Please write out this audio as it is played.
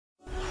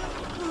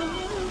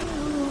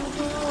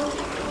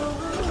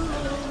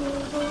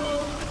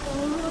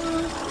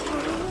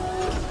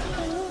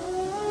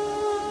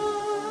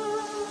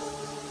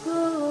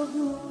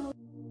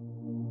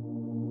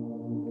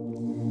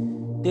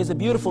there's a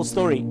beautiful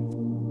story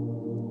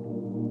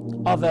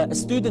of a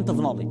student of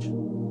knowledge.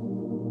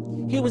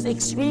 He was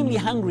extremely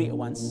hungry at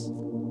once.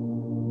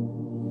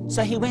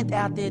 So he went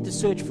out there to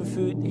search for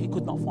food. He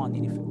could not find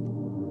any food.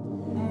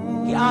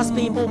 He asked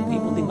people.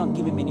 People did not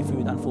give him any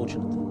food,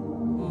 unfortunately.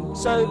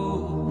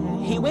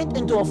 So he went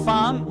into a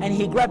farm and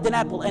he grabbed an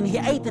apple and he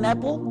ate an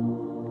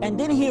apple, and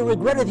then he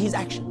regretted his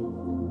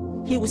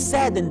action. He was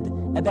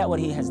saddened about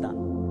what he has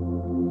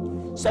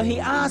done. So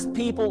he asked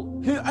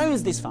people, who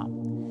owns this farm?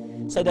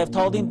 So they've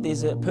told him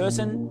there's a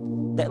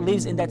person that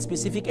lives in that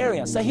specific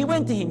area. So he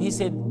went to him. He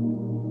said,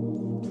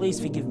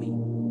 please forgive me.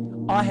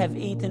 I have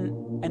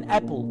eaten an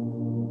apple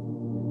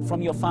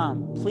from your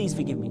farm. Please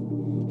forgive me.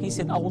 He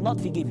said, I will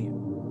not forgive you.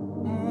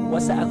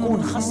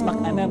 وَسَأَكُونْ خَصْمَكْ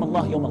أَمَامَ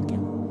اللَّهِ يَوْمَ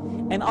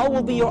الْقِيَامَةِ. And I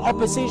will be your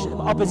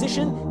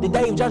opposition the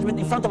day of judgment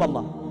in front of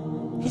Allah.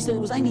 He said, it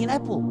was only an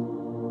apple.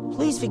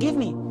 Please forgive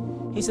me.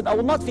 He said, I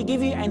will not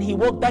forgive you. And he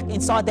walked back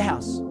inside the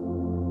house.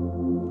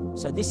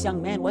 So this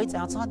young man waits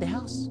outside the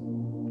house.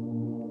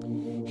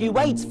 He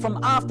waits from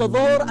after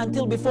Dhuhr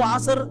until before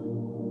Asr,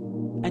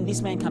 and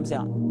this man comes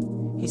out.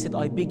 He said,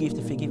 I beg you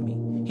to forgive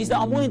me. He said,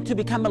 I'm willing to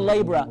become a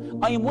laborer.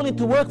 I am willing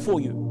to work for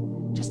you.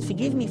 Just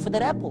forgive me for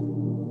that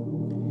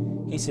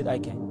apple. He said,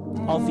 okay,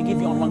 I'll forgive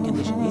you on one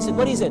condition. He said,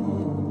 what is it?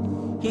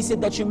 He said,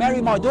 that you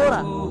marry my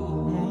daughter.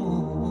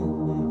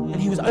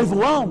 And he was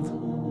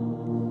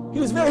overwhelmed. He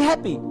was very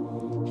happy.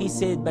 He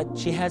said, but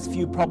she has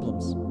few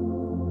problems.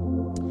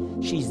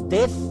 She's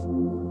deaf,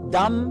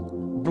 dumb,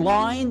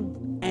 blind,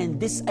 and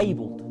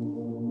disabled.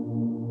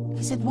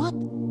 He said, what?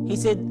 He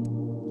said,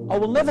 I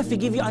will never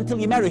forgive you until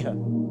you marry her.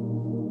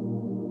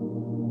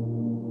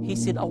 He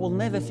said, I will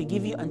never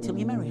forgive you until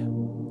you marry her.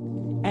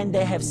 And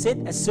they have set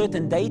a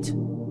certain date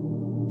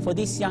for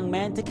this young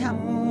man to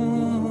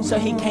come. So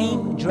he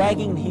came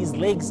dragging his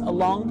legs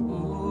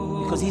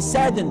along because he's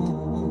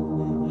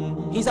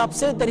saddened. He's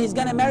upset that he's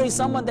going to marry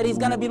someone that he's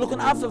going to be looking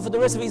after for the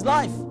rest of his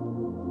life.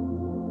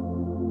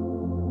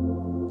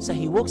 So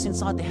he walks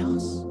inside the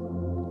house.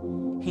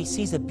 He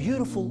sees a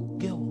beautiful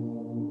girl.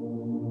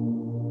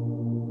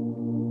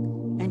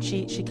 And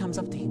she comes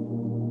up to him.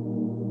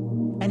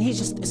 And he's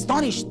just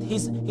astonished.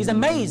 He's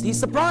amazed. He's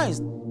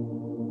surprised.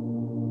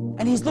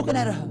 And he's looking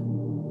at her,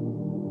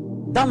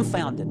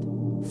 dumbfounded,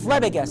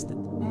 flabbergasted.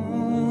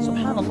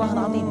 Subhanallah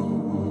al-Azim.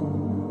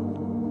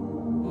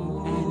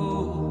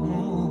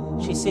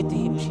 And she said to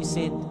him, she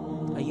said,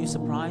 are you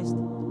surprised?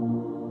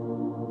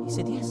 He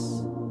said,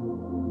 yes.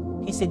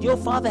 He said, your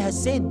father has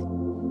said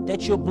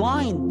that you're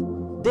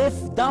blind, deaf,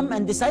 dumb,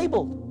 and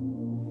disabled.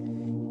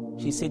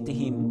 She said to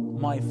him,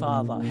 my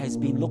father has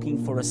been looking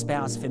for a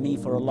spouse for me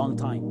for a long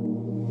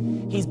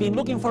time. He's been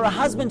looking for a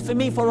husband for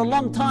me for a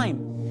long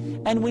time.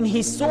 And when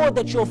he saw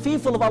that you're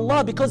fearful of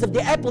Allah because of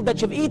the apple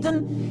that you've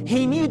eaten,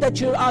 he knew that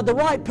you are the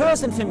right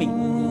person for me.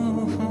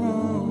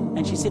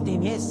 And she said to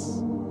him,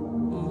 yes,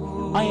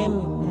 I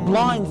am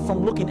blind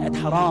from looking at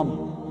haram.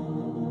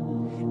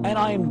 And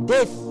I am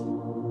deaf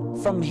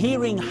from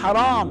hearing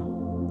haram.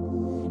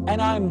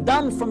 And I am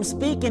dumb from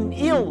speaking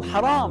ill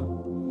haram.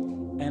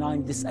 And I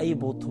am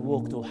disabled to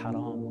walk to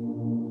haram.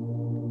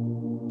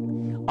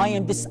 I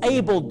am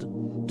disabled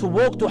to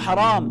walk to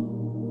haram.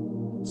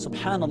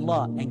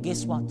 Subhanallah. And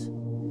guess what?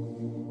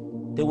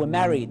 They were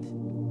married.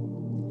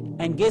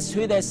 And guess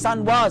who their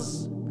son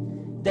was?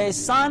 Their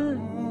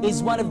son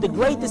is one of the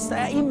greatest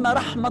A'imma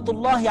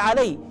rahmatullahi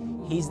alayh.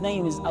 His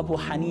name is Abu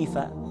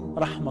Hanifa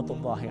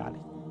rahmatullahi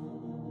alayh.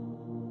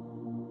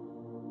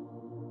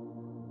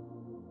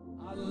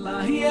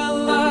 अल्लाह ही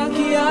अल्लाह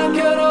किया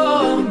करो,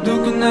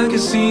 दुख न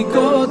किसी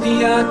को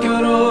दिया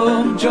करो,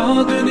 जो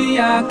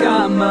दुनिया का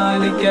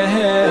मालिक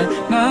है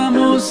नाम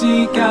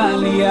उसी का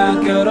लिया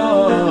करो।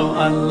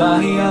 अल्लाह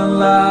ही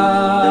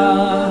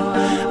अल्लाह,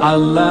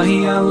 अल्लाह ही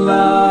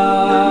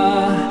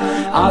अल्लाह,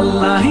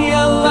 अल्लाह ही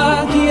अल्लाह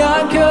किया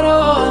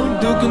करो,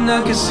 दुख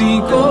न किसी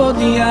को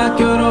दिया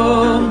करो,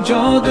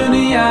 जो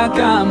दुनिया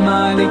का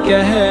मालिक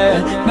है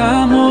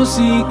नाम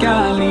उसी का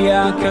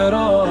लिया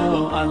करो।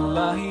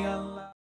 अल्लाह ही